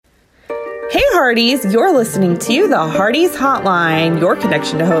Hey Hardies, you're listening to the Hardies Hotline, your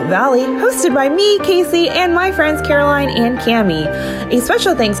connection to Hope Valley, hosted by me, Casey, and my friends Caroline and Cami. A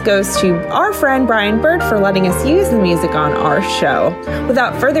special thanks goes to our friend Brian Bird for letting us use the music on our show.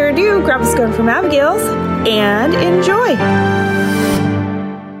 Without further ado, grab a scone from Abigail's and enjoy.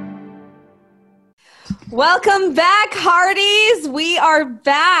 Welcome back, Hardies. We are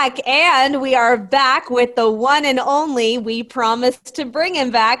back, and we are back with the one and only, we promised to bring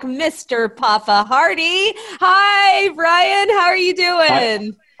him back, Mr. Papa Hardy. Hi, Brian. How are you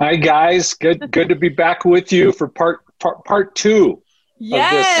doing? Hi guys. Good to be back with you for part two.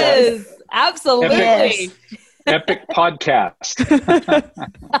 Yes, of this, absolutely. Epic podcast.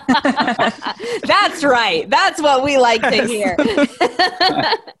 That's right. That's what we like to hear.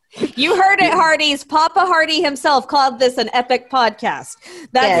 You heard it, Hardies. Papa Hardy himself called this an epic podcast.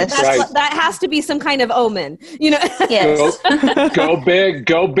 That's right. That has to be some kind of omen, you know. Yes. Go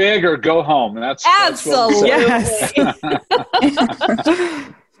big, or go home. That's absolutely. Yes.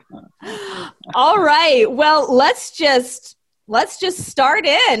 All right. Well, let's just start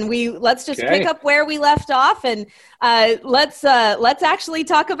in. Let's just pick up where we left off, and let's actually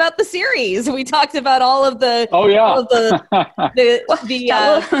talk about the series. We talked about all of the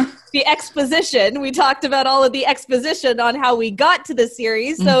the exposition. We talked about all of the exposition on how we got to the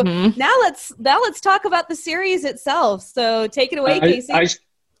series. So now let's talk about the series itself. So take it away, Casey.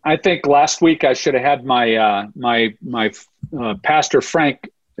 I think last week I should have had my my Pastor Frank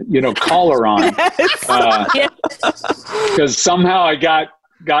caller on, because somehow I got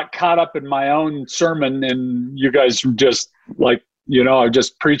caught up in my own sermon, and you guys were just like, I'm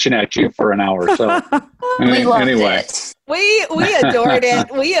just preaching at you for an hour. So we loved anyway, it. We adored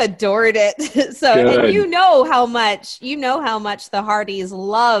it. We adored it. So, good. And you know how much the Hardys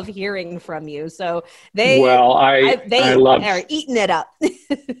love hearing from you. So they are eating it up.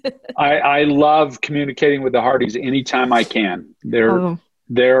 I love communicating with the Hardys anytime I can.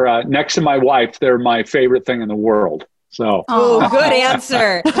 They're next to my wife. They're my favorite thing in the world. So, good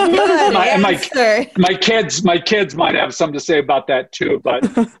answer. Good answer. My kids might have something to say about that too, but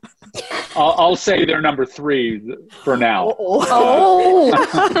I'll say they're number 3 for now.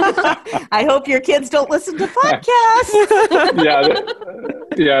 I hope your kids don't listen to podcasts.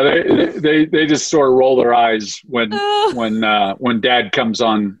 They just sort of roll their eyes when Dad comes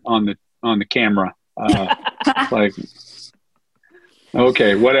on the camera, like.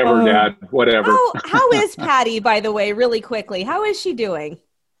 Okay, whatever, Dad, whatever. How is Patty, by the way, really quickly? How is she doing?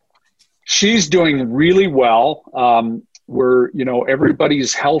 She's doing really well.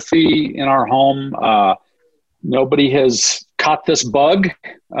 Everybody's healthy in our home. Nobody has caught this bug.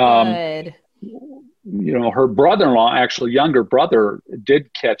 Good. Her brother-in-law, actually younger brother,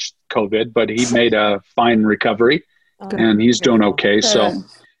 did catch COVID, but he made a fine recovery, and he's doing okay.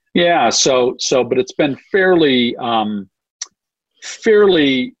 Good. So, but it's been fairly,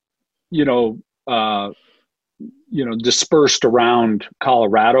 dispersed around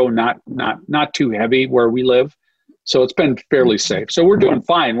Colorado, not too heavy where we live. So it's been fairly safe. So we're doing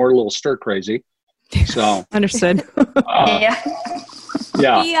fine. We're a little stir crazy. So understood. She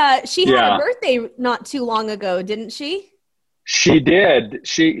had a birthday not too long ago, didn't she? She did.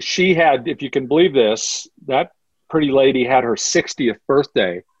 She had, if you can believe this, that pretty lady had her 60th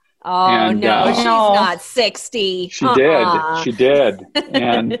birthday. Oh, and, no, she's not 60. She did.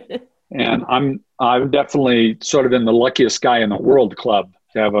 And I'm definitely sort of in the luckiest guy in the world club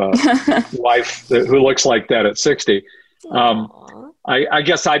to have a wife who looks like that at 60. I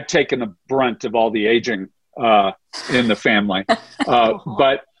guess I've taken the brunt of all the aging in the family.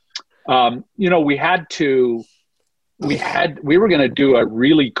 But we were going to do a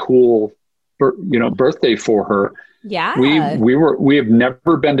really cool, birthday for her. Yeah. We have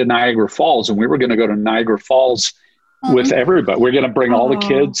never been to Niagara Falls, and we were going to go to Niagara Falls with everybody. We're going to bring all the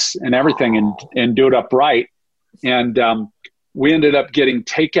kids and everything and do it up right. And we ended up getting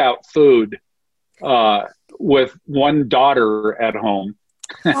takeout food with one daughter at home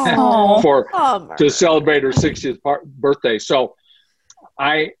to celebrate her 60th birthday. So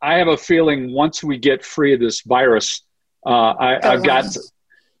I have a feeling once we get free of this virus, I got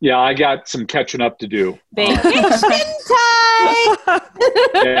some catching up to do. Vacation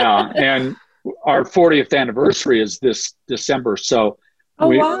time! And our 40th anniversary is this December, so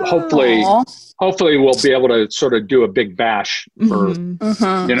hopefully we'll be able to sort of do a big bash for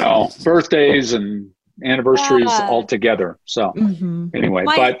birthdays and anniversaries all together. So anyway,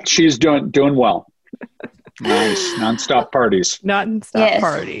 but she's doing well. Nice. Nonstop parties.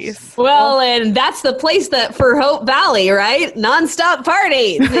 Parties. Well, and that's the place that for Hope Valley, right? Nonstop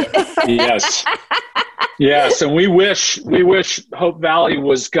parties. Yes. Yes, and we wish Hope Valley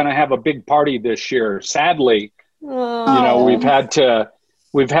was going to have a big party this year. Sadly, we've had to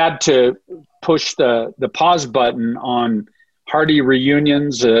push the pause button on Hardy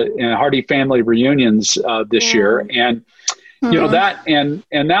reunions and Hardy family reunions this year, and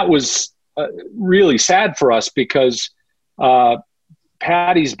that was really sad for us because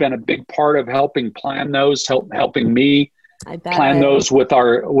Patty's been a big part of helping plan those, helping me plan those with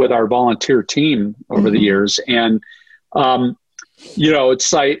our volunteer team over the years. And,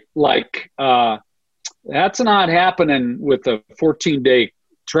 it's like that's not happening with a 14-day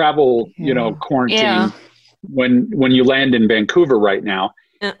travel, quarantine when you land in Vancouver right now.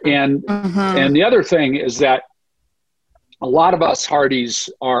 And the other thing is that a lot of us Hardys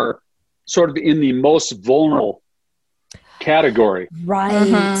are sort of in the most vulnerable category.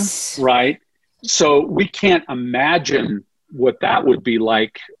 Right. So we can't imagine what that would be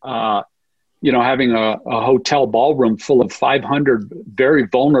like, having a hotel ballroom full of 500 very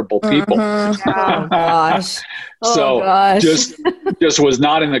vulnerable people. Oh gosh. Just was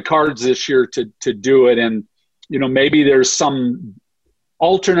not in the cards this year to do it. And, maybe there's some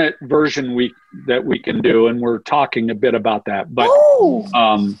alternate version that we can do. And we're talking a bit about that, but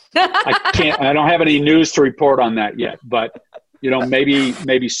I don't have any news to report on that yet, but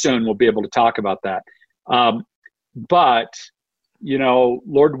maybe soon we'll be able to talk about that. But,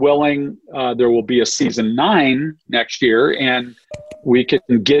 Lord willing, there will be a season 9 next year, and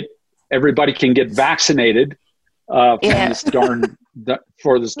everybody can get vaccinated for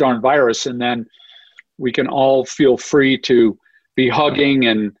this darn virus, and then we can all feel free to be hugging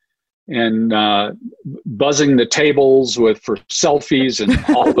and buzzing the tables for selfies and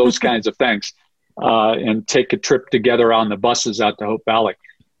all those kinds of things, and take a trip together on the buses out to Hope Valley,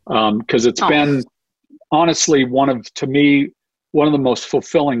 because it's been honestly one of the most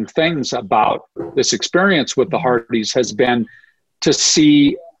fulfilling things about this experience with the Hardys has been to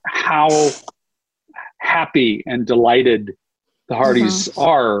see how happy and delighted the Hardys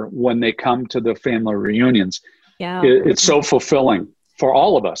are when they come to the family reunions. Yeah. It's so fulfilling for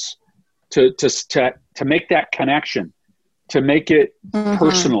all of us to make that connection, to make it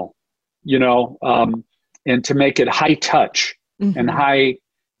personal, and to make it high touch and high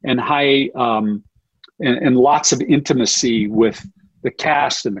and lots of intimacy with the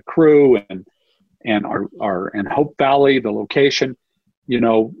cast and the crew and Hope Valley, the location,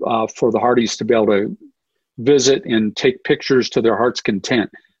 for the Hardys to be able to visit and take pictures to their heart's content.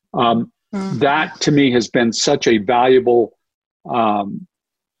 That to me has been such a valuable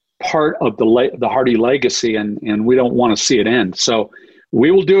part of the Hardy legacy, and we don't want to see it end. So we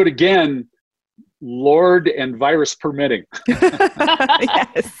will do it again, Lord and virus permitting.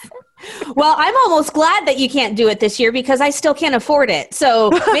 Yes. Well, I'm almost glad that you can't do it this year because I still can't afford it.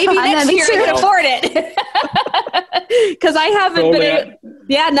 So maybe next year I can afford it. Because I haven't been.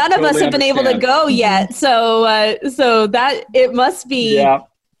 None of us have been able to go yet. So that it must be. Yeah.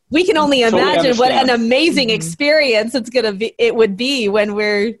 We can only imagine what an amazing experience it would be when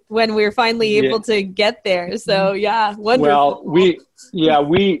we're finally able to get there. So wonderful. Well,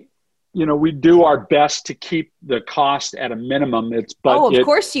 we do our best to keep the cost at a minimum. Of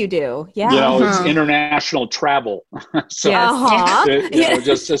course you do. Yeah. It's international travel. So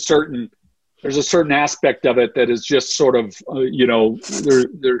just there's a certain aspect of it that is just sort of,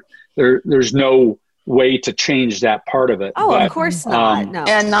 there's no way to change that part of it. Of course not. No.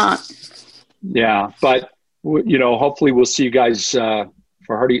 And not. Yeah. But, hopefully we'll see you guys, for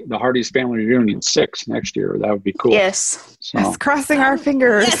the Hardy's Family Reunion 6 next year. That would be cool. Yes. So. Just crossing our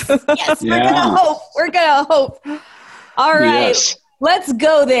fingers. Yes. We're gonna hope. All right. Yes. Let's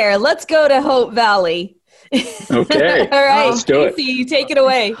go there. Let's go to Hope Valley. Okay. All right. Let's do it. You take it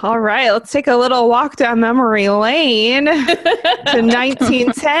away. All right. Let's take a little walk down memory lane to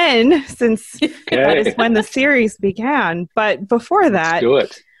 1910, since that is when the series began. But before that, let's do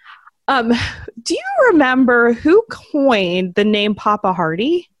it. Do you remember who coined the name Papa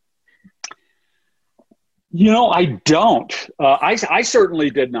Hardy? I don't. I certainly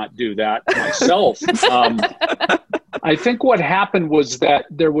did not do that myself. I think what happened was that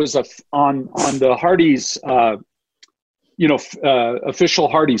there was on the Hardy's, official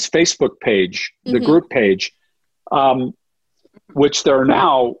Hardy's Facebook page, the group page, which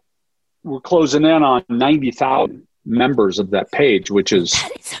we're closing in on 90,000 members of that page, which is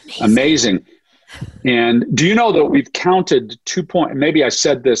amazing. And do you know that we've counted maybe I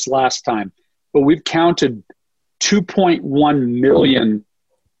said this last time, but we've counted 2.1 million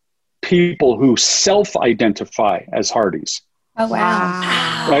people who self-identify as Hardys. Oh,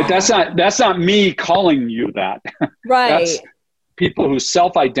 wow. Right? That's not me calling you that. Right. That's people who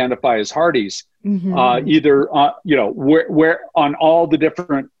self-identify as Hardys. either, where on all the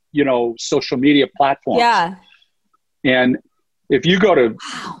different, social media platforms. Yeah. And if you go to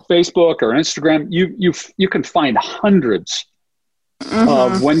Facebook or Instagram, you can find hundreds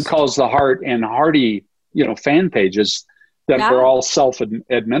of When Calls the Heart and Hardy, fan pages that are all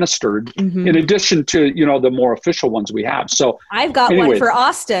self-administered, in addition to, the more official ones we have. So I've got one for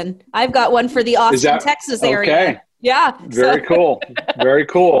Austin. I've got one for the Austin, Texas area. Okay. Yeah. Very cool. Very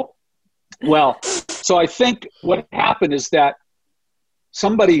cool. Well, so I think what happened is that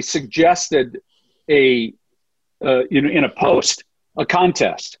somebody suggested in a post, a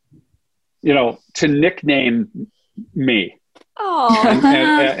contest, to nickname me. Oh.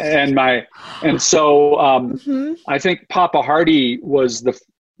 And so I think Papa Hardy was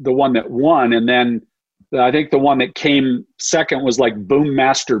the one that won, and then I think the one that came second was like Boom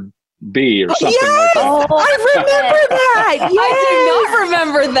Master B or something like that. I remember that. Yes. I do not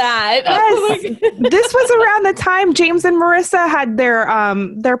remember that. Yes. This was around the time James and Marissa had their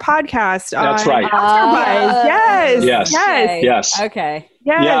podcast. That's right. Yes. Yes. Okay.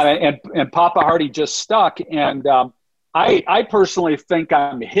 Yes. Yeah, and Papa Hardy just stuck, and I personally think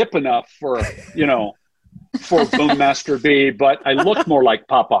I'm hip enough for Boom Master B, but I look more like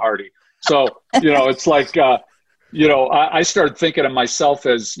Papa Hardy. So it's like. I started thinking of myself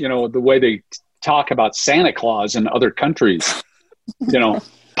as, the way they talk about Santa Claus in other countries.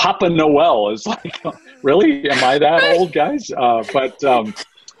 Papa Noel is like, really? Am I that old, guys? But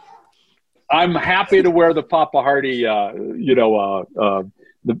I'm happy to wear the Papa Hardy, the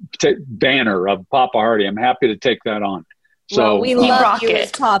banner of Papa Hardy. I'm happy to take that on. So we love you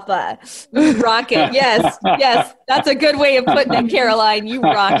as Papa. You rock it. Yes. Yes. That's a good way of putting it, Caroline. You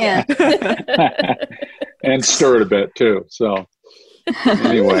rock it. And stir it a bit too. So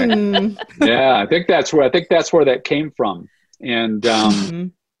anyway, I think that's where that came from. And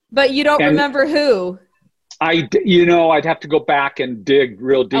but you don't remember who? I'd have to go back and dig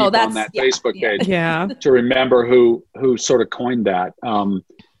real deep on that Facebook page to remember who sort of coined that.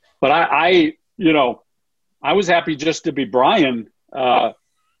 But I was happy just to be Brian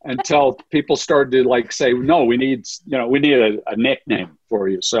until people started to say, no, we need a nickname for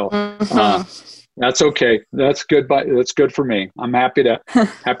you. So that's okay. That's good. That's good for me. I'm happy to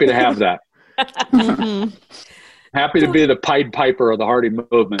have that. Happy to be the Pied Piper of the Hardy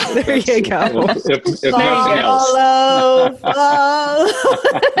movement. There you go. If nothing else.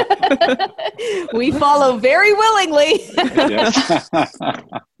 We follow very willingly.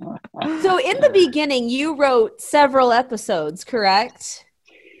 So in the beginning, you wrote several episodes, correct?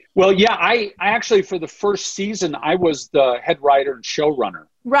 Well, yeah, I actually, for the first season, I was the head writer and showrunner.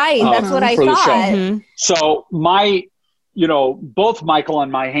 Right, that's what I thought. So both Michael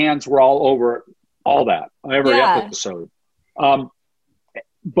and my hands were all over all that, every episode.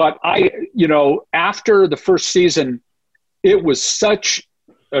 But after the first season, it was such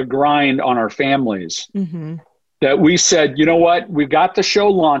a grind on our families that we said, you know what, we've got the show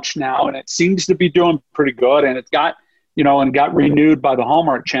launched now, and it seems to be doing pretty good, and it got, and got renewed by the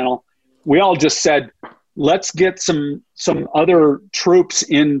Hallmark Channel. We all just said, let's get some other troops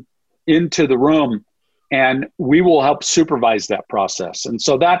into the room, and we will help supervise that process. And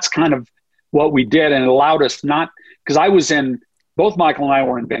so that's kind of what we did, and it allowed us because both Michael and I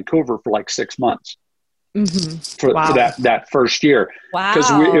were in Vancouver for like 6 months for that first year. Wow.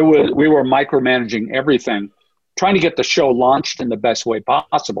 Because we were micromanaging everything, trying to get the show launched in the best way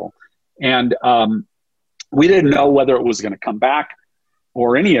possible. And we didn't know whether it was going to come back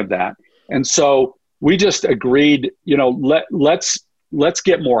or any of that. And so we just agreed, let's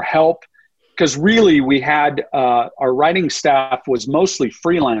get more help. Because really we had our writing staff was mostly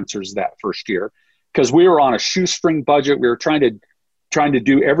freelancers that first year, because we were on a shoestring budget. We were trying to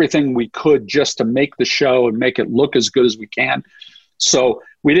do everything we could just to make the show and make it look as good as we can. So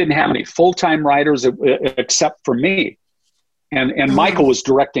we didn't have any full-time writers except for me. And Michael was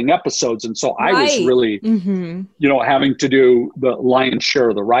directing episodes. And so I was really, having to do the lion's share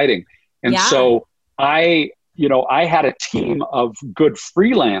of the writing. And so I had a team of good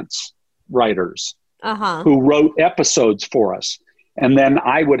freelance writers who wrote episodes for us, and then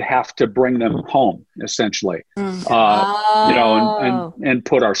I would have to bring them home, essentially, and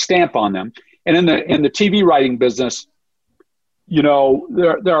put our stamp on them. And in the TV writing business,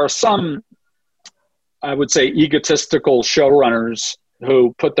 there are some, I would say, egotistical showrunners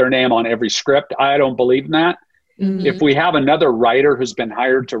who put their name on every script. I don't believe in that. If we have another writer who's been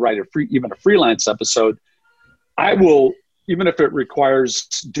hired to write even a freelance episode, I will, even if it requires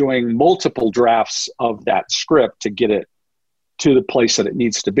doing multiple drafts of that script to get it to the place that it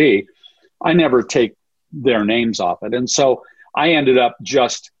needs to be, I never take their names off it. And so I ended up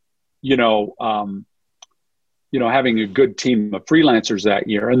just having a good team of freelancers that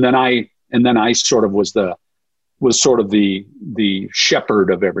year. And then I sort of was the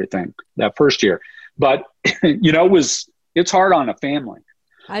shepherd of everything that first year. But, it's hard on a family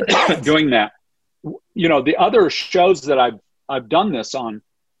doing that. The other shows that I've done this on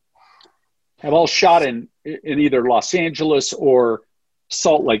have all shot in either Los Angeles or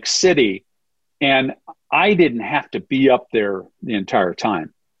Salt Lake City. And I didn't have to be up there the entire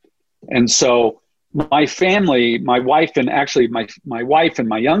time. And so my family, my wife and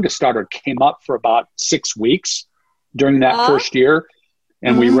my youngest daughter came up for about 6 weeks during that first year.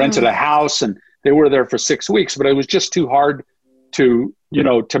 And we rented a house and they were there for 6 weeks, but it was just too hard to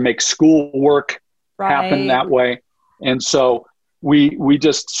make school work happen that way. And so we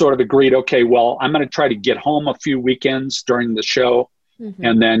just sort of agreed, okay, well, I'm going to try to get home a few weekends during the show.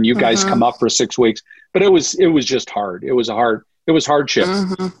 And then you guys come up for 6 weeks, but it was just hard. It was hardship.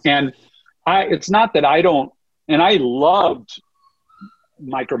 And it's not that I don't, and I loved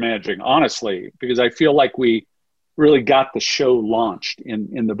micromanaging, honestly, because I feel like we really got the show launched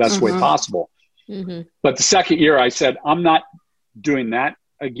in the best way possible. But the second year I said, I'm not doing that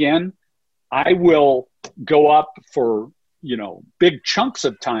again. I will go up for, big chunks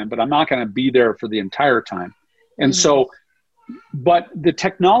of time, but I'm not going to be there for the entire time. And so, but the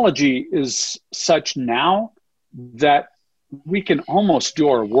technology is such now that we can almost do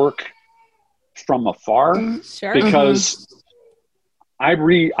our work from afar because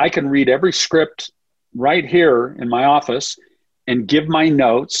I can read every script right here in my office and give my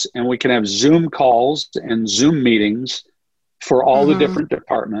notes, and we can have Zoom calls and Zoom meetings for all the different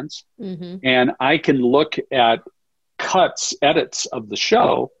departments. And I can look at edits of the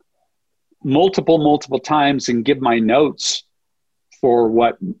show multiple times and give my notes for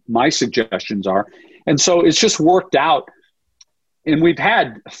what my suggestions are. And so it's just worked out. And we've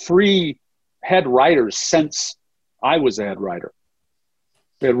had 3 head writers since I was a head writer.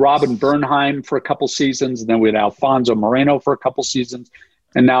 We had Robin Bernheim for a couple seasons, and then we had Alfonso Moreno for a couple seasons.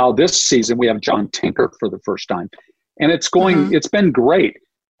 And now this season we have John Tinker for the first time. And it's been great.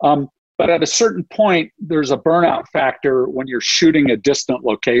 But at a certain point, there's a burnout factor when you're shooting a distant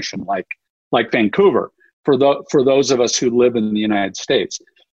location like Vancouver, for those of us who live in the United States.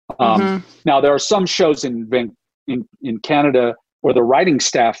 Now, there are some shows in Canada where the writing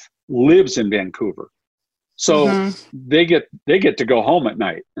staff lives in Vancouver. So they get to go home at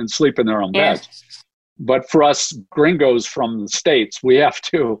night and sleep in their own beds. But for us gringos from the States, we have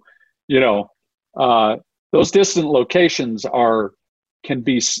to, those distant locations can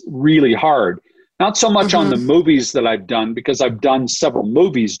be really hard. Not so much on the movies that I've done, because I've done several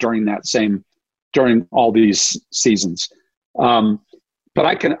movies during all these seasons. But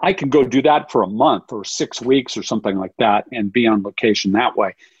I can go do that for a month or 6 weeks or something like that and be on location that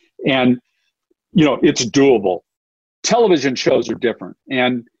way. And, it's doable. Television shows are different.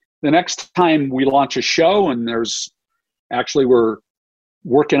 And the next time we launch a show, and we're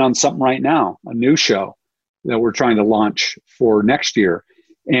working on something right now, a new show that we're trying to launch for next year.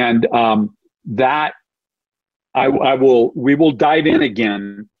 And that we will dive in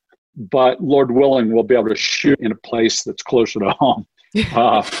again, but Lord willing, we'll be able to shoot in a place that's closer to home.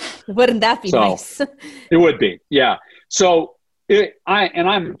 Wouldn't that be nice? It would be, yeah. So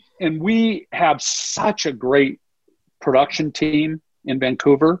we have such a great production team in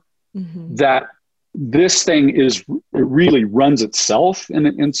Vancouver that this thing it really runs itself in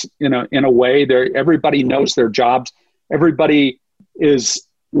a way. Everybody knows their jobs. Everybody is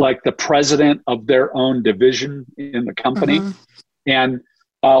like the president of their own division in the company. And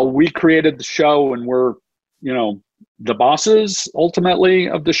we created the show, and we're, the bosses ultimately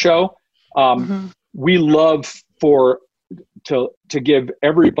of the show. We love to give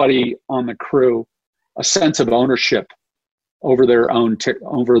everybody on the crew a sense of ownership over their own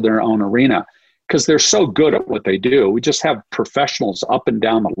arena, because they're so good at what they do. We just have professionals up and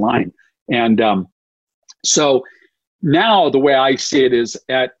down the line. And so now the way I see it is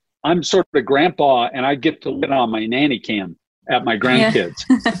I'm sort of a grandpa, and I get to live on my nanny cam at my grandkids.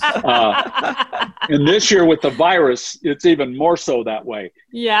 And this year with the virus, it's even more so that way.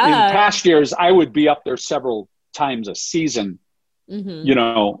 Yeah. In past years, I would be up there several times a season,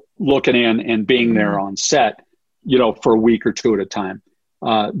 looking in and being there on set, for a week or 2 at a time.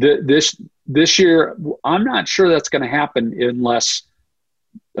 This year, I'm not sure that's going to happen unless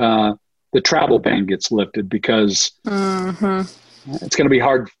the travel ban gets lifted, because it's going to be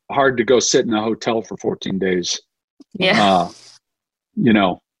hard to go sit in a hotel for 14 days. Yeah.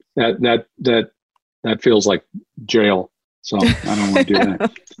 That feels like jail. So I don't want to do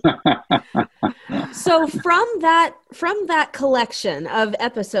that. So from that collection of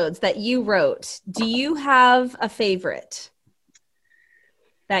episodes that you wrote, do you have a favorite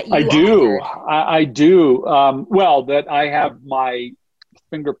that you authored? I do. Well, that I have my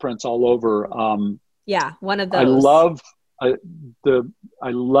fingerprints all over. One of those. I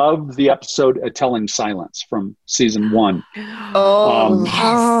love the episode "A Telling Silence" from season 1. Such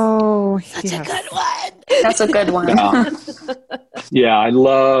a good one. That's a good one. Yeah, I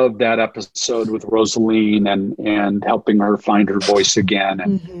love that episode with Rosaline and helping her find her voice again,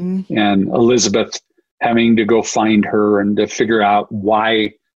 and Elizabeth having to go find her and to figure out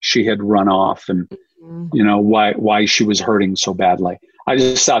why she had run off and why she was hurting so badly. I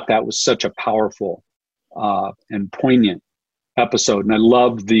just thought that was such a powerful and poignant episode, and I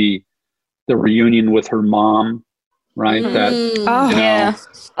loved the reunion with her mom. Right? I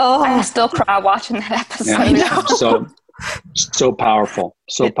still cry watching that episode. Yeah, so powerful,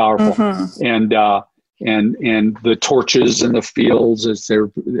 and the torches in the fields as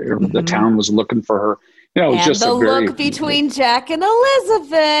the town was looking for her. It was just the look between Jack and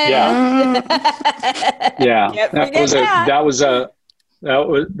Elizabeth.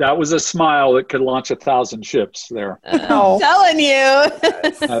 That was a smile that could launch 1,000 ships there. I'm telling you.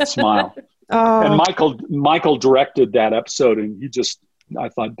 That smile. And Michael directed that episode, and he just, I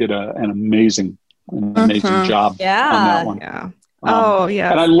thought, did an amazing job on that one.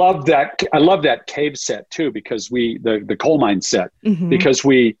 Yeah. And I love that cave set too, because the coal mine set, because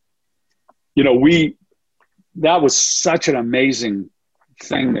that was such an amazing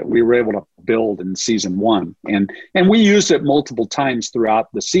thing that we were able to build in season 1, and we used it multiple times throughout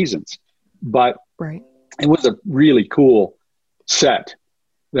the seasons, but it was a really cool set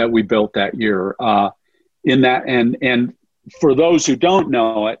that we built that year. In that, and for those who don't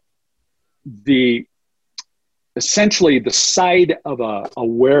know it, essentially the side of a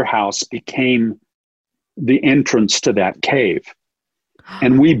warehouse became the entrance to that cave,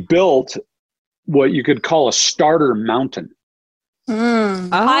 and we built what you could call a starter mountain.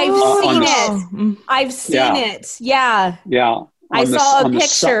 I've seen it. I've seen it. Yeah. I saw a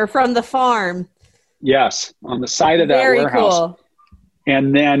picture from the farm. Yes, on the side of that warehouse. Cool.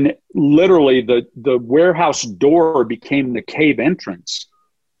 And then literally the warehouse door became the cave entrance.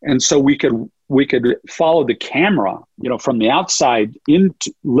 And so we could follow the camera, from the outside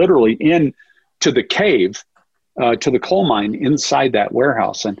into the cave, to the coal mine inside that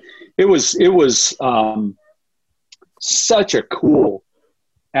warehouse. And it was such a cool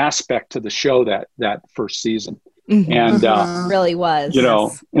aspect to the show that first season. And really was.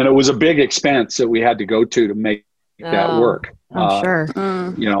 And it was a big expense that we had to go to make that work. Sure.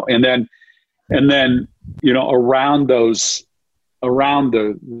 And then around the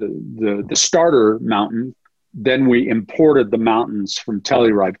starter mountain, then we imported the mountains from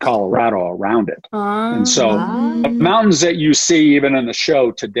Telluride, Colorado around it. And so the mountains that you see even in the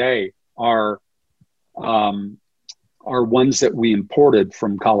show today are ones that we imported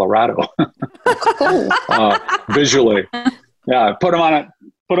from Colorado. Visually. Yeah, put them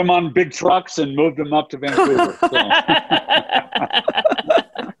on big trucks and moved them up to Vancouver. So.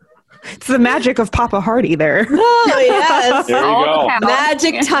 It's the magic of Papa Hardy there. Oh, yes. There you go.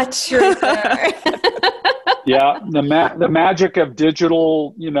 Magic touch right there. Yeah, the magic of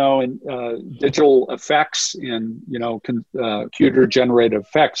digital, and digital effects and, computer generated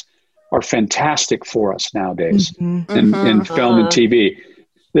effects are fantastic for us nowadays in film and TV.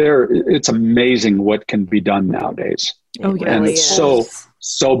 It's amazing what can be done nowadays. Oh, yeah. And it's so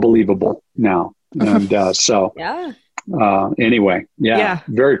believable now. And anyway,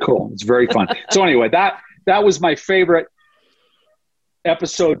 very cool. It's very fun. So anyway, that was my favorite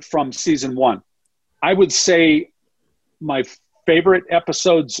episode from season 1. I would say my favorite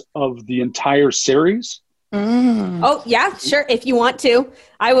episodes of the entire series. Oh yeah, sure. If you want to,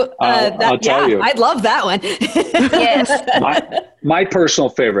 I would. I'll tell you. I'd love that one. Yes. My personal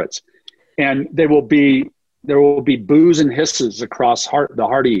favorites, and there will be boos and hisses across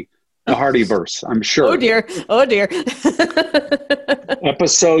the Hardyverse, I'm sure. Oh dear.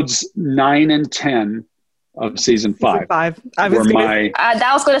 Episodes 9 and 10 of season 5. I was going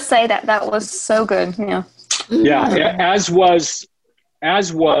to say that was so good. Yeah. Yeah. As was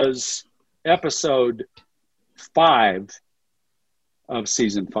episode 5 of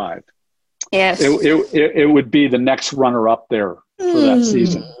season 5. Yes. It would be the next runner up there for that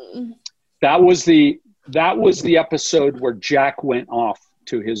season. That was the episode where Jack went off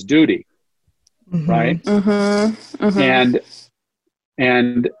to his duty. Right.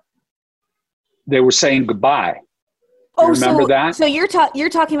 And they were saying goodbye. Remember that? So you're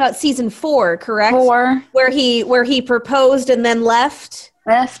talking about season 4, correct? 4, where he proposed and then left.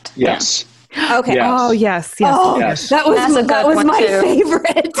 Yes. Okay. Yes. Oh yes. Oh, Yes. that was my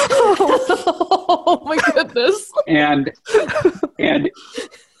favorite. Oh my goodness. And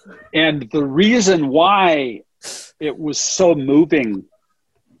the reason why it was so moving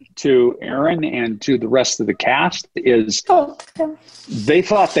to Aaron and to the rest of the cast is they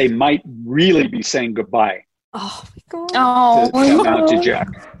thought they might really be saying goodbye. Oh my God.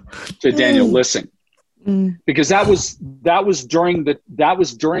 To Daniel Lissing. Because that was during the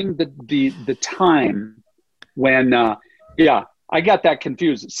time when I got that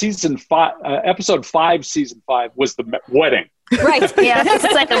confused. Season 5, episode 5, season 5 was the wedding. Right. Yeah, it's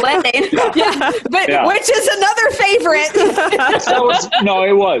like the wedding. Which is another favorite.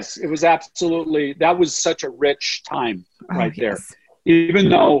 It was absolutely, that was such a rich time there. Even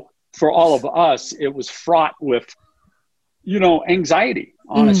though for all of us, it was fraught with, anxiety,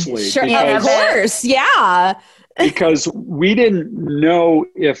 honestly. Sure, of course. Yeah. Because we didn't know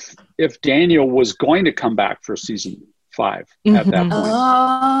if Daniel was going to come back for season 5 at that point.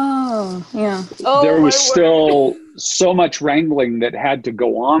 Oh, yeah. There was still so much wrangling that had to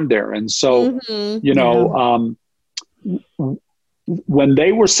go on there. And so, when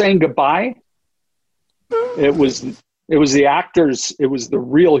they were saying goodbye, it was the actors, it was the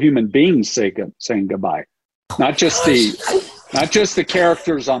real human beings saying goodbye. Not just the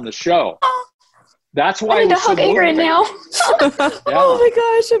characters on the show. That's why I need to hug Ingrid now. Oh my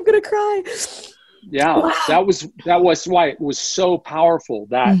gosh, I'm gonna cry. Yeah, wow. That was why it was so powerful.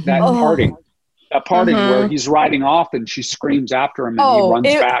 That parting where he's riding off and she screams after him and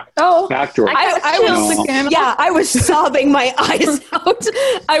he runs back to her. I was sobbing my eyes out.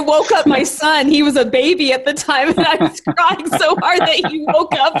 I woke up my son. He was a baby at the time, and I was crying so hard that he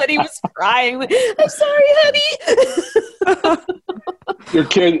woke up and he was crying. I'm sorry, honey. Your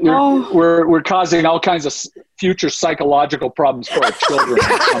kid, we're causing all kinds of future psychological problems for our children.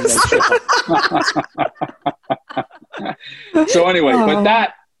 So anyway, but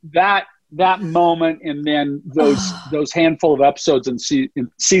that moment, and then those handful of episodes in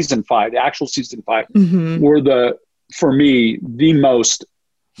season 5, the actual season 5, were for me the most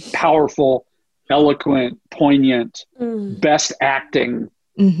powerful, eloquent, poignant, best acting.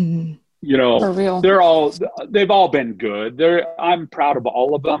 For real. They've all been good. I'm proud of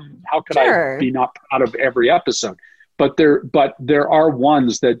all of them. How could I be not proud of every episode? But there are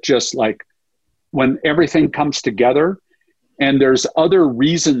ones that just like when everything comes together, and there's other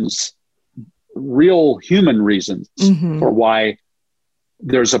reasons, real human reasons for why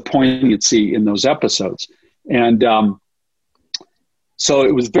there's a poignancy in those episodes. And so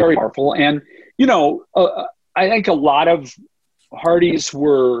it was very powerful. And, I think a lot of Hardys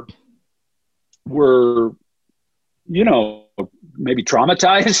were maybe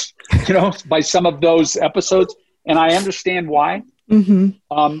traumatized, by some of those episodes. And I understand why.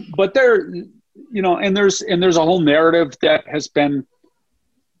 But and there's a whole narrative that has been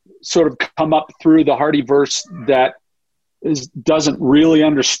sort of come up through the Hardyverse that doesn't really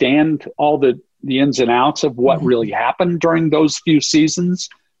understand all the ins and outs of what really happened during those few seasons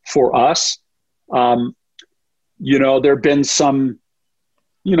for us. There've been some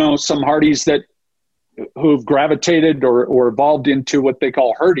Hardys who've gravitated or evolved into what they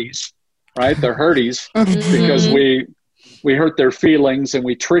call Hurdies, right? They're Hurdies because we hurt their feelings and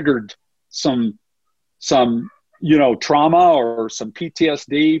we triggered some trauma or some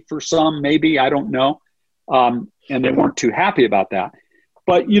PTSD for some, maybe, I don't know. And they weren't too happy about that.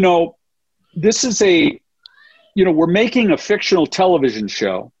 But, this is we're making a fictional television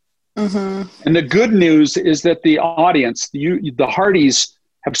show. And the good news is that the audience, the Hardys,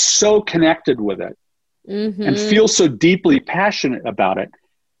 have so connected with it and feel so deeply passionate about it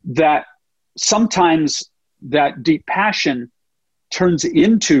that sometimes that deep passion turns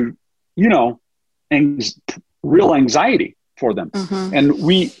into, real anxiety for them. And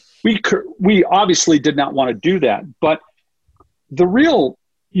we obviously did not want to do that, but the real,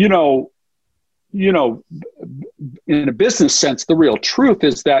 in a business sense, the real truth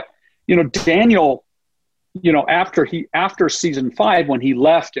is that, Daniel, after season 5, when he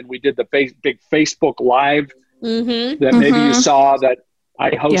left and we did the big Facebook Live that maybe you saw that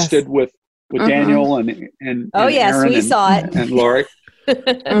I hosted with Daniel and Aaron we saw it, and Lori.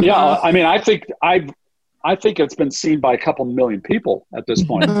 Yeah, I mean, I think it's been seen by a couple million people at this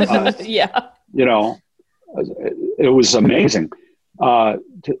point. It was amazing. An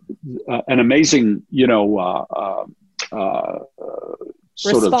amazing,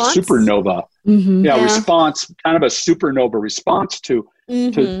 sort of supernova. Response, kind of a supernova response to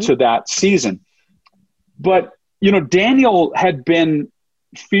that season. But Daniel had been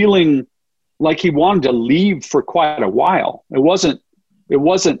feeling like he wanted to leave for quite a while.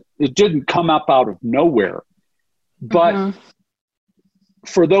 It didn't come up out of nowhere. But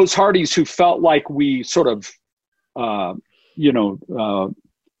for those Hardys who felt like we sort of,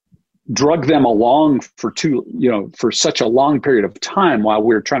 drug them along for such a long period of time while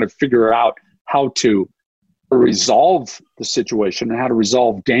we were trying to figure out how to resolve the situation and how to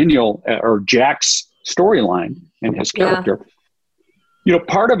resolve Daniel or Jack's storyline and his character.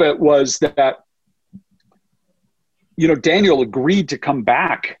 Part of it was that, Daniel agreed to come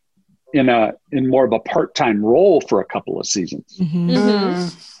back in more of a part-time role for a couple of seasons.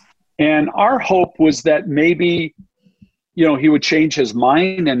 And our hope was that maybe, he would change his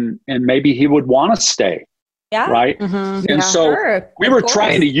mind and maybe he would want to stay. Yeah. Right. And so we were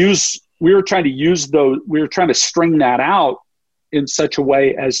trying to string that out in such a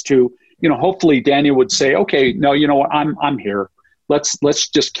way as to, hopefully Daniel would say, okay, no, you know what, I'm here. Let's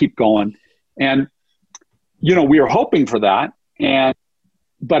just keep going. And, we were hoping for that.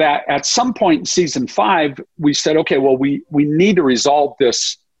 But at some point in season 5, we said, okay, well, we need to resolve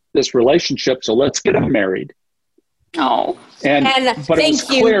this relationship. So let's get him married. Oh, but thank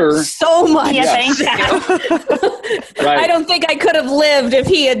you so much. Yeah, thank you. Right. I don't think I could have lived if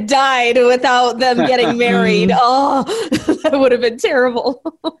he had died without them getting married. Oh, that would have been terrible.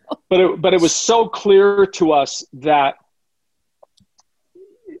 But it was so clear to us that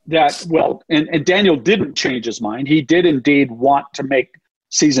and Daniel didn't change his mind. He did indeed want to make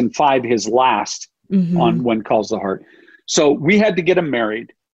season 5 his last on When Calls the Heart. So we had to get him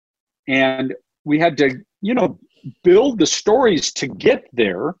married, and we had to, build the stories to get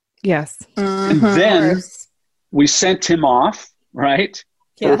there. Yes. And then we sent him off, right?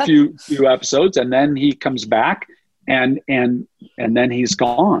 For a few episodes, and then he comes back and then he's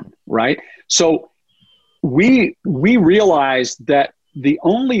gone, right? So we realized that the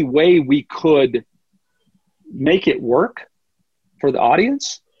only way we could make it work for the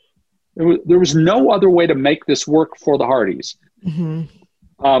audience, there was no other way to make this work for the Hardys.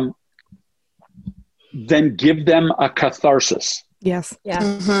 Then give them a catharsis. Yes.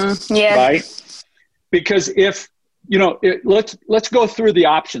 Yeah. Yeah. Right? Because if, let's go through the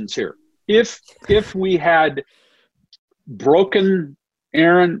options here. If we had broken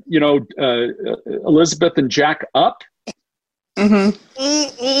Aaron, Elizabeth and Jack up, No.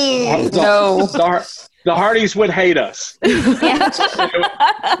 The Hardys would hate us. They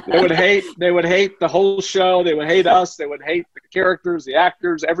would hate the whole show. They would hate us. They would hate the characters, the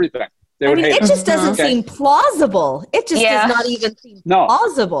actors, everything. It just doesn't seem plausible. It just does not even seem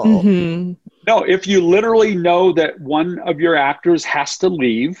plausible. No, if you literally know that one of your actors has to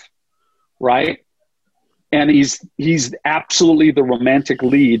leave, right? And he's absolutely the romantic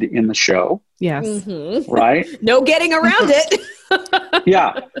lead in the show. Yes. Right? No getting around it.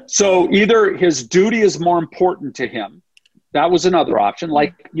 Yeah. So either his duty is more important to him. That was another option.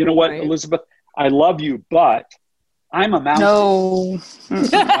 Like, you know what, Elizabeth, I love you, but I'm a mountain. No.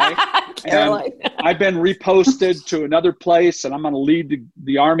 Right? And I've been reposted to another place, and I'm going to lead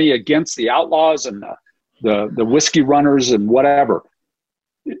the army against the outlaws and the whiskey runners and whatever.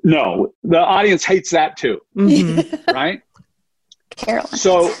 No, the audience hates that too. Right? Caroline.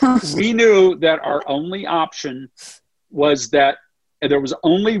 So we knew that our only option was that there was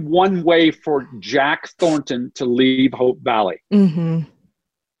only one way for Jack Thornton to leave Hope Valley. And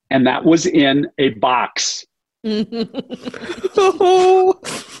that was in a box. I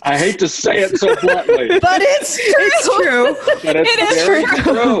hate to say it so bluntly, but it's true. But it's very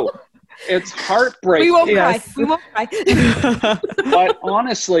true. It's heartbreaking. We won't cry. We won't cry. But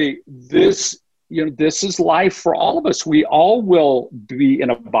honestly, this is life for all of us. We all will be in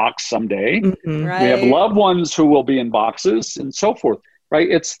a box someday. Right. We have loved ones who will be in boxes and so forth. Right?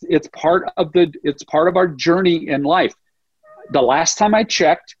 It's part of our journey in life. The last time I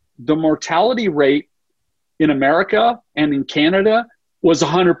checked, the mortality rate in America and in Canada was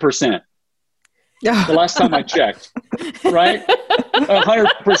 100%. The last time I checked, right?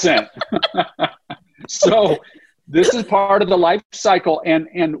 100%. So this is part of the life cycle. And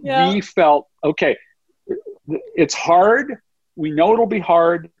we felt, okay, it's hard. We know it'll be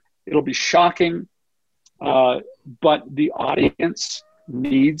hard. It'll be shocking. But the audience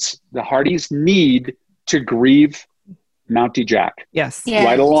the Hardys need to grieve Mountie Jack. Yes.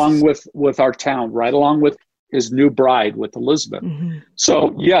 Right along with our town, right along with his new bride, with Elizabeth.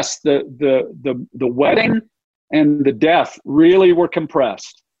 So yes, the wedding and the death really were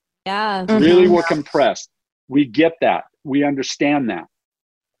compressed. Yeah. Really were compressed. We get that. We understand that.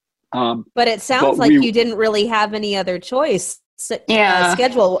 But it sounds like you didn't really have any other choice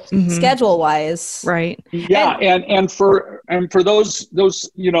schedule wise. Right. Yeah. And for those,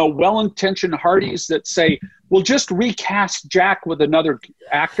 well-intentioned Hardys that say, well, just recast Jack with another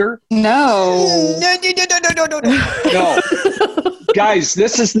actor. No. No. Guys,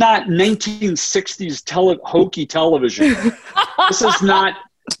 this is not 1960s hokey television. This is not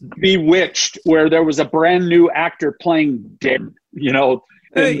Bewitched, where there was a brand new actor playing dead, in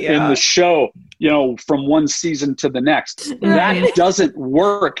the show, from one season to the next. That doesn't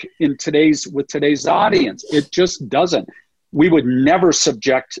work with today's audience. It just doesn't. We would never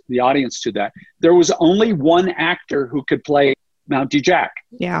subject the audience to that. There was only one actor who could play Mountie Jack,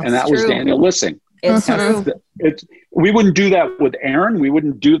 and that was Daniel Lissing. It's true. We wouldn't do that with Aaron. We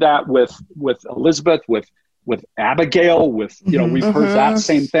wouldn't do that with Elizabeth, with Abigail, we've heard that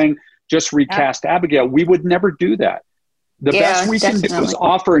same thing. Just recast Abigail. We would never do that. The best we can do is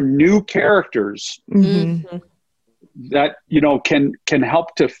offer new characters that can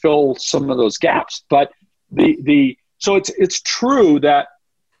help to fill some of those gaps. But so it's true that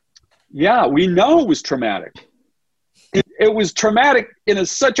we know it was traumatic. It was traumatic in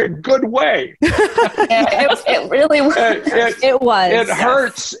such a good way. It really was. It was. It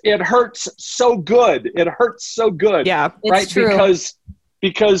hurts. It hurts so good. It hurts so good. Yeah, right. It's true.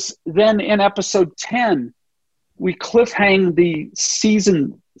 Because then in episode 10, we cliffhang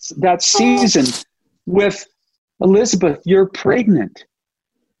that season with Elizabeth. You're pregnant.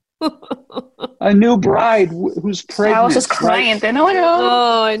 A new bride who's pregnant. I was just crying then.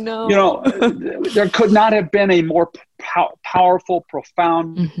 Oh, I know. There could not have been a more powerful,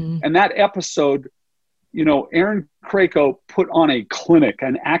 profound, and that episode, Erin Krakow put on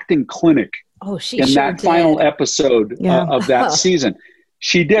an acting clinic. Oh, she in sure that did. final episode of that season.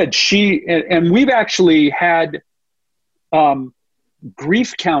 She did. And we've actually had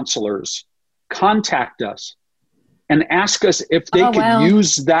grief counselors contact us and ask us if they could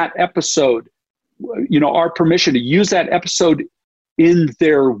use that episode, our permission to use that episode in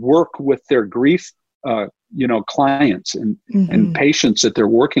their work with their grief, clients and patients that they're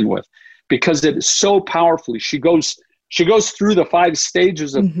working with, because it is so powerfully. She goes through the 5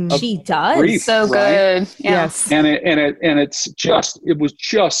 stages of she does grief, so right? good. Yes. And it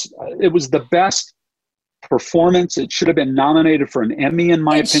was the best performance. It should have been nominated for an Emmy, in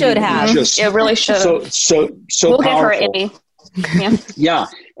my opinion. Should have. It really should. So we'll powerful. give her an Emmy. Yeah.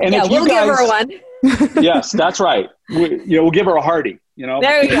 And if we'll give her one. Yes, that's right. We'll give her a Hardy.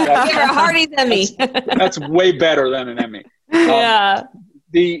 There you go. Give her a Hardy's Emmy. That's way better than an Emmy. Yeah.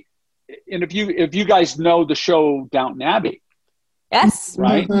 And if you guys know the show Downton Abbey, Yes.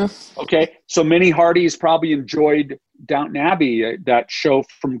 right? Okay, so many Hardys probably enjoyed Downton Abbey, that show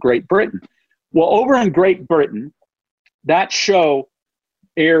from Great Britain. Well, over in Great Britain, that show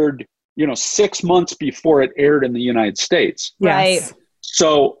aired, 6 months before it aired in the United States. Right.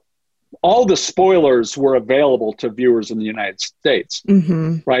 So all the spoilers were available to viewers in the United States,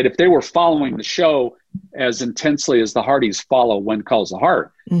 right? If they were following the show as intensely as the Hardys follow When Calls the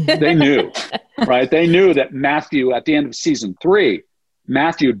Heart, they knew, right? They knew that Matthew, at the end of season 3,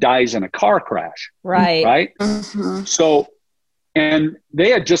 Matthew dies in a car crash. Right. Right. So, and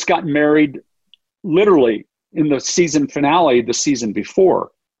they had just gotten married literally in the season finale, the season before.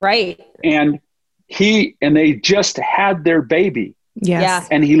 Right. And they just had their baby. Yes. Yeah.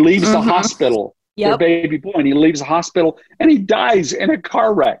 And he leaves the hospital, their baby boy, and he leaves the hospital and he dies in a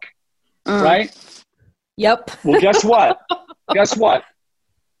car wreck. Right. Yep. Well, guess what? Guess what?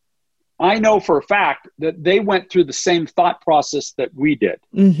 I know for a fact that they went through the same thought process that we did.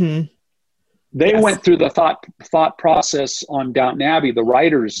 They went through the thought process on Downton Abbey, the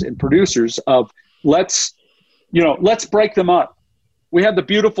writers and producers, of let's break them up. We had the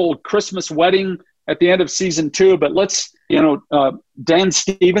beautiful Christmas wedding at the end of season 2, but let's, Dan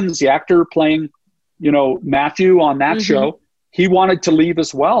Stevens, the actor playing, Matthew on that show, he wanted to leave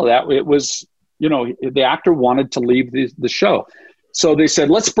as well. That it was, the actor wanted to leave the show. So they said,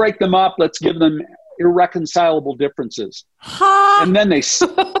 let's break them up. Let's give them irreconcilable differences. And then they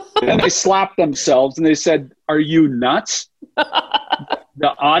slapped themselves and they said, are you nuts?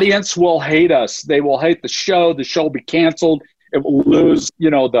 The audience will hate us. They will hate the show. The show will be canceled. It will lose,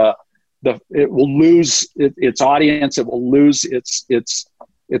 it will lose its audience. It will lose its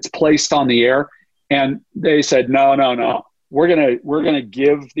place on the air. And they said, no. We're gonna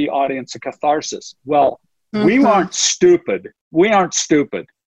give the audience a catharsis. Well, we aren't stupid. We aren't stupid.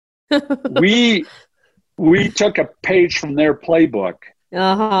 we took a page from their playbook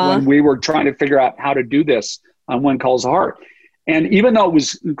when we were trying to figure out how to do this on When Calls the Heart. And even though it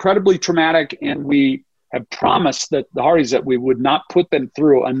was incredibly traumatic, and we have promised that the Hardys that we would not put them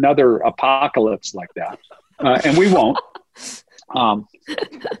through another apocalypse like that, and we won't.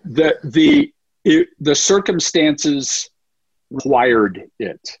 The circumstances required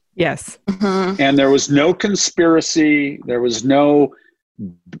it. Yes. Mm-hmm. And there was no conspiracy. There was no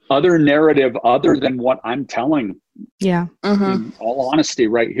other narrative other than what I'm telling. Yeah. In all honesty,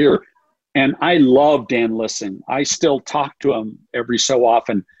 right here. And I love Dan Lissing. I still talk to him every so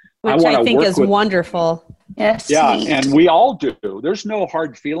often. Which I think is wonderful. Yes. Yeah, and we all do. There's no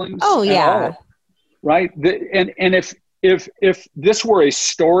hard feelings. Oh, yeah. All, right? And if this were a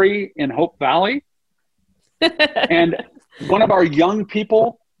story in Hope Valley and one of our young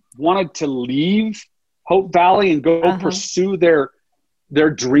people wanted to leave Hope Valley and go pursue their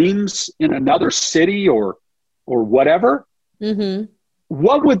dreams in another city or whatever,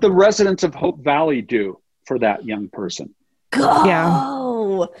 what would the residents of Hope Valley do for that young person? Go. Yeah.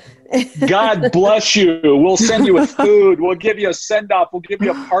 God bless you. We'll send you with food. We'll give you a send-off. We'll give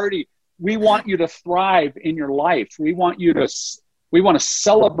you a party. We want you to thrive in your life. We want to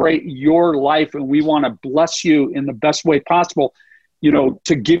celebrate your life, and we want to bless you in the best way possible,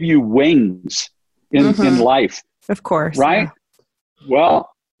 to give you wings in life. Of course. Right? Yeah. Well,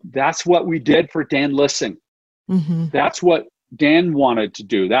 that's what we did for Dan Lissing. That's what Dan wanted to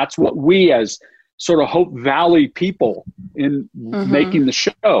do. That's what we as sort of Hope Valley people in making the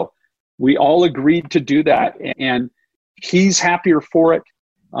show, we all agreed to do that. And he's happier for it.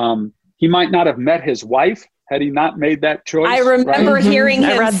 He might not have met his wife had he not made that choice. I remember hearing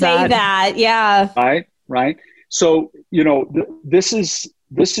him say that. Yeah. Right. So, this is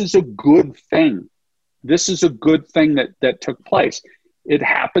a good thing. This is a good thing that took place. It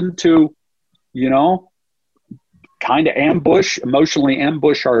happened to, kind of emotionally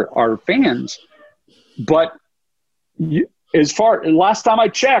ambush our fans. But last time I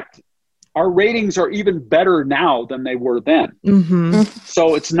checked, our ratings are even better now than they were then.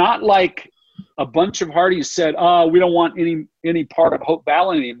 So it's not like a bunch of Hardys said, "Oh, we don't want any part of Hope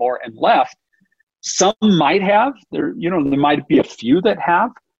Valley anymore," and left. Some might have. There might be a few that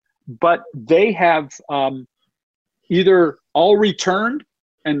have, but they have either all returned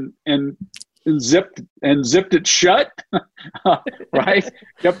and zipped it shut, right?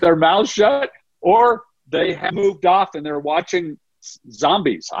 Kept their mouths shut, or they have moved off and they're watching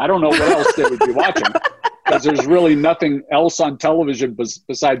zombies. I don't know what else they would be watching, because there's really nothing else on television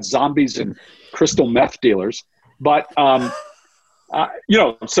besides zombies and crystal meth dealers. But so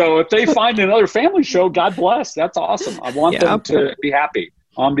if they find another family show, God bless. That's awesome. I want them to be happy.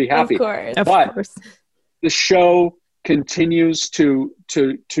 I'll be happy. Of course. The show continues to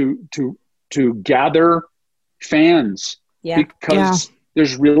gather fans because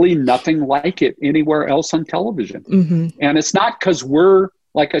there's really nothing like it anywhere else on television. And it's not because we're,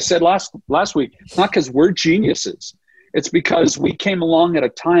 like I said last week, it's not because we're geniuses. It's because we came along at a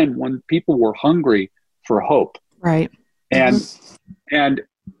time when people were hungry for hope. Right. And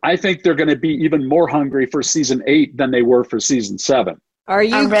I think they're going to be even more hungry for season 8 than they were for season 7. Are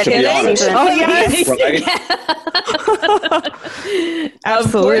you kidding? Oh, yes. Right?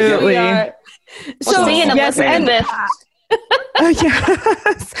 Absolutely. So, yes, and yes.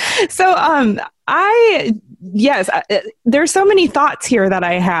 So, there's so many thoughts here that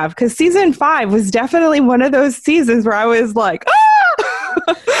I have, because season 5 was definitely one of those seasons where I was like,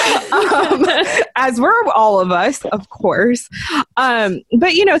 as were all of us, of course. But,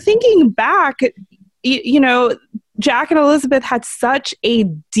 thinking back, Jack and Elizabeth had such a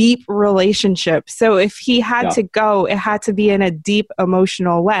deep relationship. So if he had to go, it had to be in a deep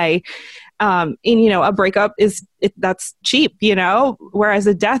emotional way. And, a breakup that's cheap, whereas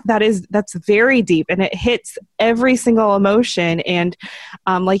a death that's very deep, and it hits every single emotion. And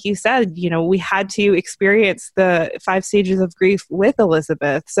like you said, we had to experience the 5 stages of grief with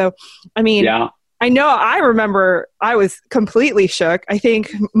Elizabeth. So, I mean, I know I remember I was completely shook. I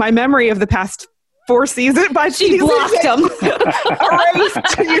think my memory of the past 4 seasons, but she blocked them. Erased,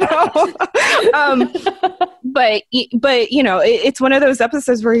 But it's one of those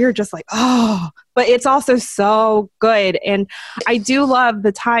episodes where you're just like, oh, but it's also so good. And I do love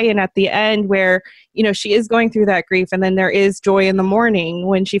the tie-in at the end where, she is going through that grief, and then there is joy in the morning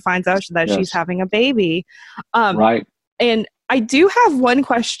when she finds out that she's having a baby. Right. And I do have one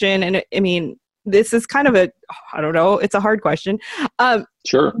question, and I mean, this is kind of it's a hard question.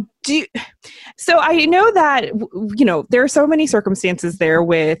 Sure. So I know that, there are so many circumstances there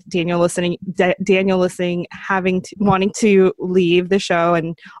with Daniel Lissing wanting to leave the show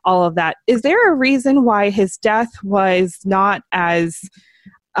and all of that. Is there a reason why his death was not as,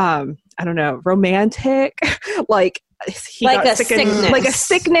 romantic? like he like got a sickness. Like a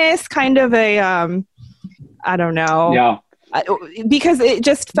sickness, kind of a, I don't know. Yeah. Because it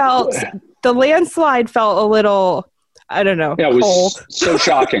just felt, the landslide felt a little, I don't know. Yeah, it was cold. so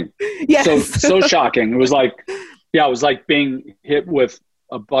shocking. Yes. So shocking. It was like, it was like being hit with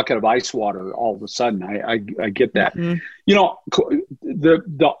a bucket of ice water all of a sudden. I get that. Mm-hmm. You know,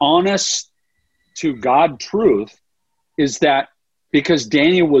 the honest to God truth is that because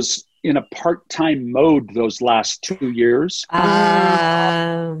Daniel was in a part-time mode those last 2 years,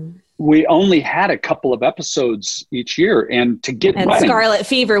 we only had a couple of episodes each year, and to get and Scarlet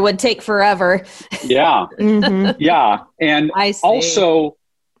Fever would take forever. Yeah. Mm-hmm. Yeah. And also,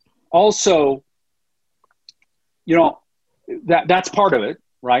 you know, that's part of it,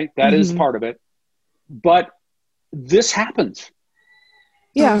 right? That is part of it. But this happens.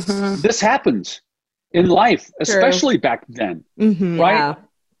 Yeah. This happens in life, especially back then, right?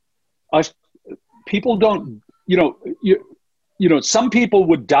 Yeah. People don't, you know, some people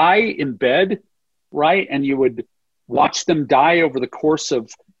would die in bed, right? And you would watch them die over the course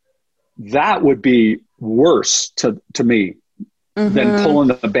of, that would be worse to me than pulling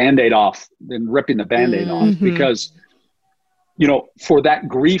the Band-Aid off, than ripping the Band-Aid off, because, you know, for that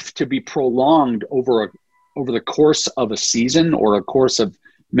grief to be prolonged over the course of a season or a course of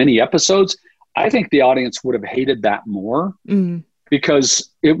many episodes, I think the audience would have hated that more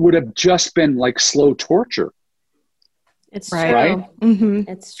because it would have just been like slow torture. It's true. Right?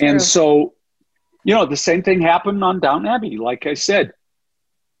 It's true. And so, you know, the same thing happened on Downton Abbey. Like I said,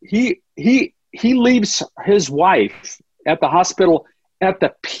 he leaves his wife at the hospital at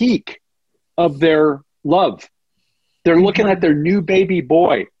the peak of their love. They're looking at their new baby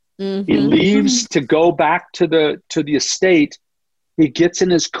boy. He leaves to go back to the estate. He gets in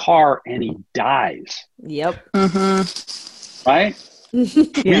his car and he dies. Yep. Right?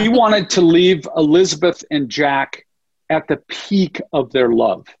 We wanted to leave Elizabeth and Jack at the peak of their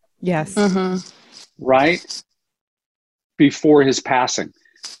love. Yes. Right? Before his passing.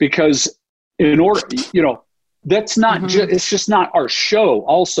 Because in order, you know, that's not it's just not our show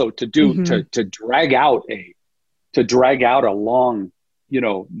also to do, to drag out a long, you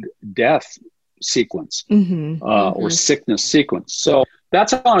know, death sequence or sickness sequence. So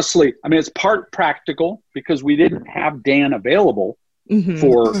that's honestly, I mean, it's part practical because we didn't have Dan available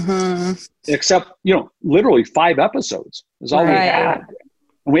for, except, you know, literally 5 episodes is all we had.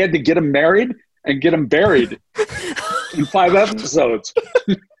 And we had to get him married and get him buried in 5 episodes.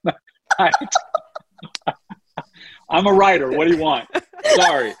 Right? I'm a writer. What do you want?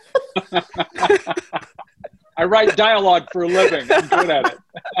 Sorry. I write dialogue for a living. I'm good at it.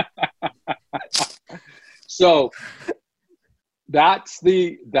 So that's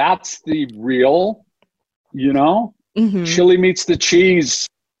the real, you know, chili meets the cheese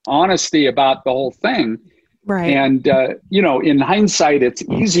honesty about the whole thing. Right. And, you know, in hindsight, it's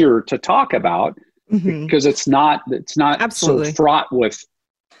easier to talk about because it's not Absolutely. so fraught with,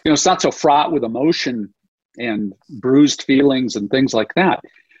 you know, it's not so fraught with emotion and bruised feelings and things like that.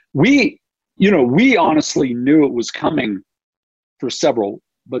 We honestly knew it was coming for several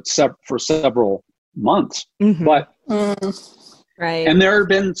months. But right. And there have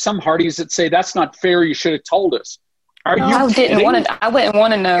been some Hardys that say that's not fair. You should have told us. I wouldn't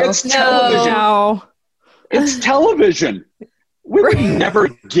want to know. It's television. No. It's television. We would never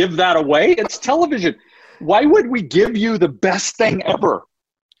give that away. It's television. Why would we give you the best thing ever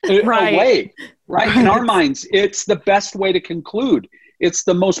away? Right? In our minds, it's the best way to conclude. It's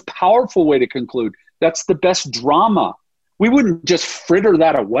the most powerful way to conclude. That's the best drama. We wouldn't just fritter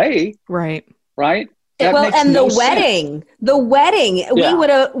that away. Right. Right? Well, and the wedding,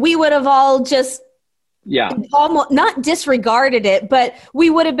 we would have all just almost not disregarded it, but we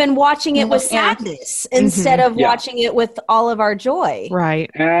would have been watching it with sadness instead of watching it with all of our joy.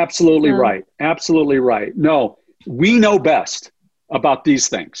 Right. Absolutely right. Absolutely right. No, we know best about these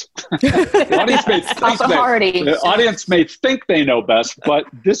things. The audience may think they know best, but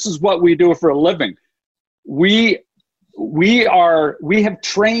this is what we do for a living. We have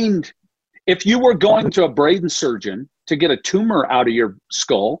trained. If you were going to a brain surgeon to get a tumor out of your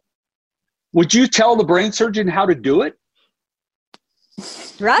skull, would you tell the brain surgeon how to do it?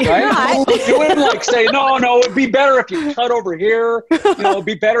 Right? You wouldn't like say, no, it'd be better if you cut over here. You know, it'd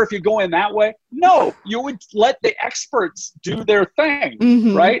be better if you go in that way. No, you would let the experts do their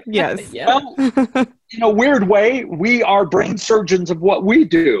thing, right? Yes. Well, in a weird way, we are brain surgeons of what we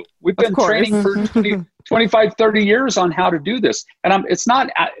do. We've been training for 25, 30 years on how to do this. And it's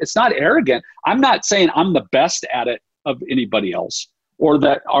not arrogant. I'm not saying I'm the best at it of anybody else, or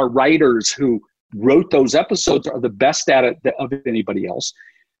that our writers who wrote those episodes are the best at it of anybody else.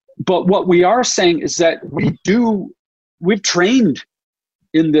 But what we are saying is that we've trained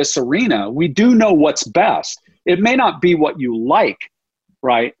in this arena. We do know what's best. It may not be what you like,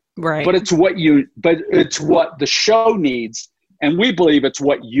 right? Right. But it's what the show needs. And we believe it's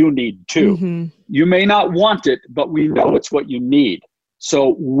what you need too. Mm-hmm. You may not want it, but we know it's what you need.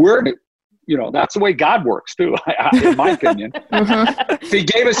 So that's the way God works too, in my opinion. Mm-hmm. If he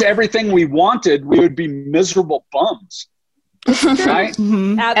gave us everything we wanted, we would be miserable bums. Right?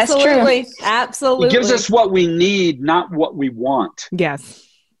 Mm-hmm. Absolutely. Absolutely. He gives us what we need, not what we want. Yes.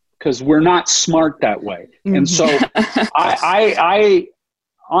 Because we're not smart that way. Mm-hmm. And so I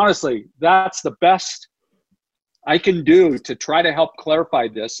honestly, that's the best I can do to try to help clarify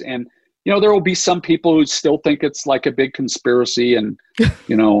this. And, there will be some people who still think it's like a big conspiracy, and,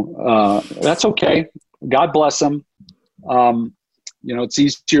 that's okay. God bless them. It's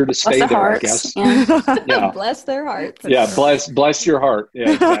easier to stay there, I guess. Yeah. Bless their hearts. Yeah. Bless your heart.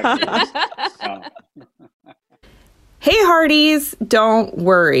 Yeah, exactly. Hey, Hearties, don't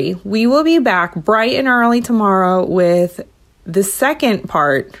worry. We will be back bright and early tomorrow with the second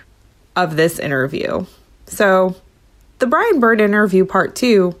part of this interview. So the Brian Bird interview part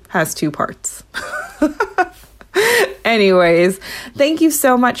 2 has 2 parts. Anyways, thank you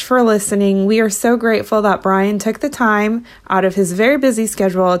so much for listening. We are so grateful that Brian took the time out of his very busy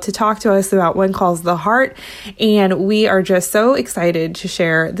schedule to talk to us about When Calls the Heart. And we are just so excited to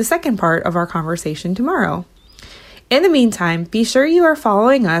share the second part of our conversation tomorrow. In the meantime, be sure you are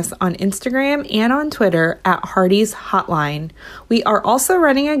following us on Instagram and on Twitter at Hardy's Hotline. We are also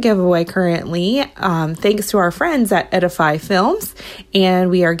running a giveaway currently, thanks to our friends at Edify Films, and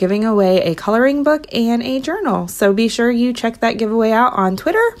we are giving away a coloring book and a journal. So be sure you check that giveaway out on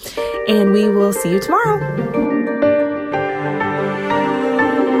Twitter, and we will see you tomorrow.